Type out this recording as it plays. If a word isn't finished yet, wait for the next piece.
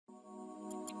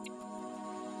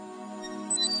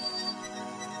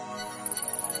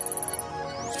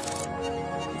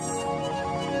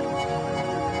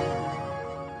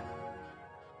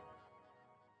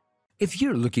If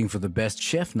you're looking for the best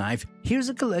chef knife, here's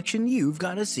a collection you've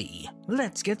gotta see.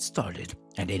 Let's get started.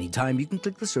 And anytime you can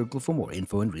click the circle for more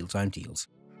info and real-time deals.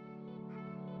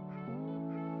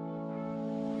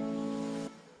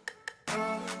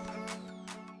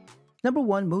 Number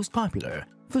 1 most popular,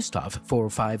 Wüsthof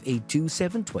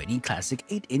 4582720 Classic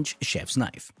 8-inch Chef's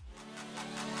Knife.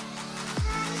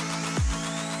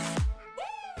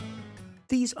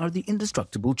 These are the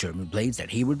indestructible German blades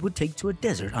that Hayward would take to a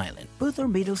desert island. Both are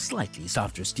made of slightly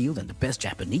softer steel than the best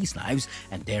Japanese knives,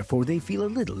 and therefore they feel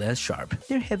a little less sharp.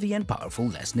 They're heavy and powerful,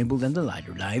 less nimble than the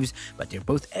lighter knives, but they're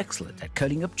both excellent at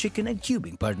cutting up chicken and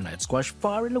cubing butternut squash,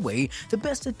 far and away the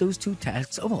best at those two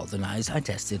tasks of all the knives I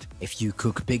tested. If you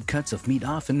cook big cuts of meat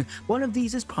often, one of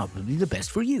these is probably the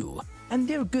best for you. And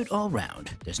they're good all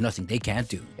round. There's nothing they can't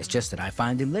do. It's just that I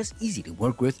find them less easy to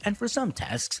work with and for some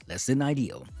tasks less than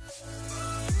ideal.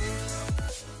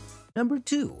 Number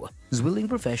 2. Zwilling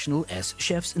Professional S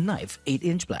Chef's Knife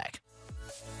 8-inch Black.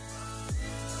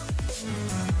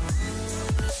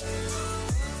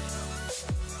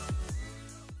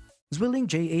 Zwilling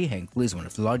J.A. Henkel is one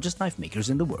of the largest knife makers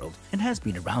in the world and has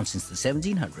been around since the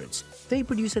 1700s. They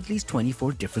produce at least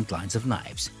 24 different lines of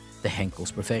knives. The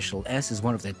Henkel's Professional S is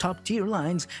one of their top-tier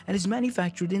lines and is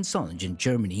manufactured in Solingen,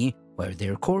 Germany, where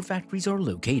their core factories are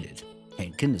located.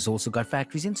 Henkel has also got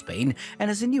factories in Spain and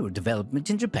has a newer development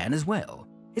in Japan as well.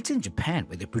 It's in Japan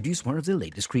where they produce one of their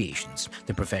latest creations.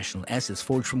 The Professional S is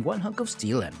forged from one hunk of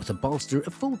steel and with a bolster, a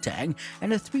full tang,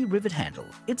 and a 3-rivet handle.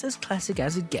 It's as classic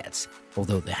as it gets.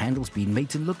 Although the handle's been made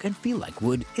to look and feel like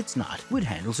wood, it's not. Wood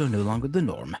handles are no longer the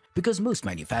norm, because most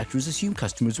manufacturers assume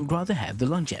customers would rather have the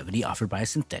longevity offered by a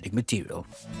synthetic material.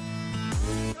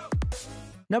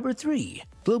 Number 3.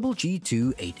 Global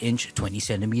G2 8-inch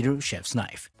 20cm Chef's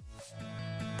Knife.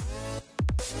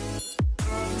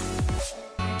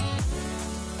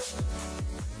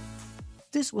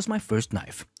 This was my first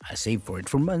knife. I saved for it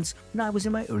for months when I was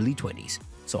in my early 20s,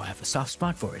 so I have a soft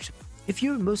spot for it. If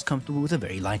you're most comfortable with a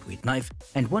very lightweight knife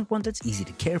and want one that's easy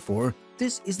to care for,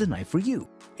 this is the knife for you.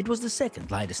 It was the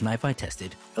second lightest knife I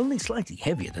tested, only slightly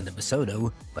heavier than the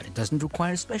Basoto, but it doesn't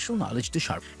require special knowledge to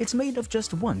sharpen. It's made of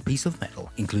just one piece of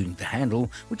metal, including the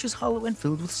handle, which is hollow and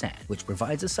filled with sand, which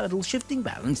provides a subtle shifting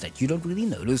balance that you don't really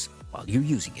notice while you're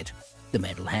using it. The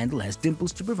metal handle has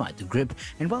dimples to provide the grip,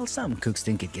 and while some cooks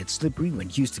think it gets slippery when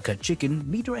used to cut chicken,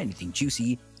 meat, or anything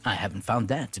juicy, I haven't found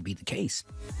that to be the case.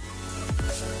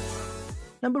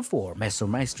 Number 4.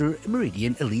 Messermeister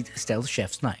Meridian Elite Stealth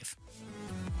Chef's Knife.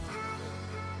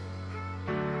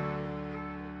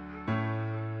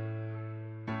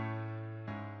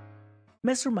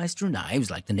 Messermeister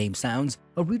knives, like the name sounds,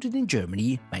 are rooted in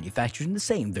Germany, manufactured in the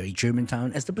same very German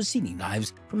town as the preceding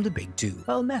knives from the Big Two.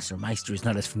 While Messermeister is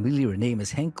not as familiar a name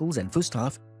as Henkel's and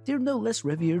Wüsthof, they're no less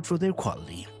revered for their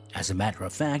quality. As a matter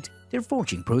of fact, their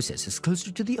forging process is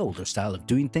closer to the older style of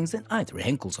doing things than either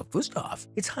Henkel's or Wüsthof.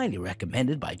 It's highly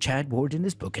recommended by Chad Ward in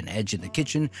his book An Edge in the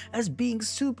Kitchen as being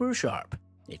super sharp.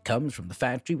 It comes from the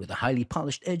factory with a highly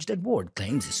polished edge that Ward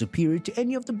claims is superior to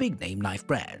any of the big-name knife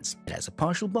brands. It has a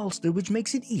partial bolster which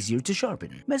makes it easier to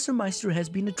sharpen. Messermeister has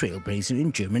been a trailblazer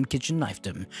in German kitchen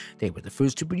knifedom. They were the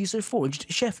first to produce a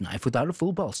forged chef knife without a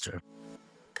full bolster.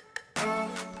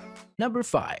 Number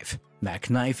 5. Mac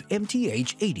Knife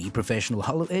MTH80 Professional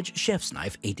Hollow Edge Chef's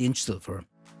Knife 8-inch Silver.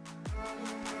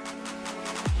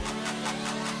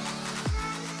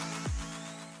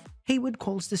 Hayward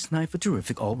calls this knife a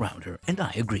terrific all-rounder, and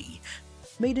I agree.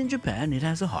 Made in Japan, it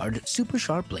has a hard, super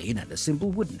sharp blade and a simple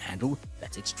wooden handle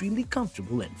that's extremely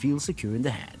comfortable and feels secure in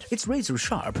the hand. It's razor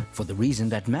sharp for the reason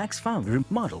that Mac's founder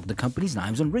modeled the company's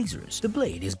knives on razors. The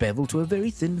blade is beveled to a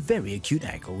very thin, very acute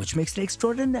angle, which makes it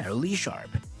extraordinarily sharp.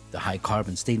 The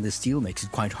high-carbon stainless steel makes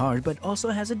it quite hard, but also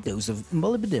has a dose of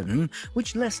molybdenum,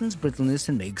 which lessens brittleness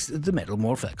and makes the metal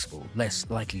more flexible, less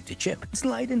likely to chip. It's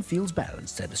light and feels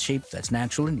balanced at a shape that's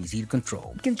natural and easy to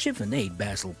control. It can chiffonade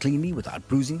basil cleanly without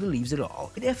bruising the leaves at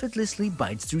all. It effortlessly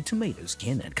bites through tomato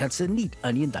skin and cuts a neat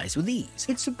onion dice with ease.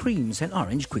 It supremes an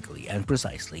orange quickly and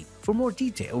precisely. For more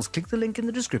details, click the link in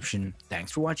the description.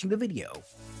 Thanks for watching the video.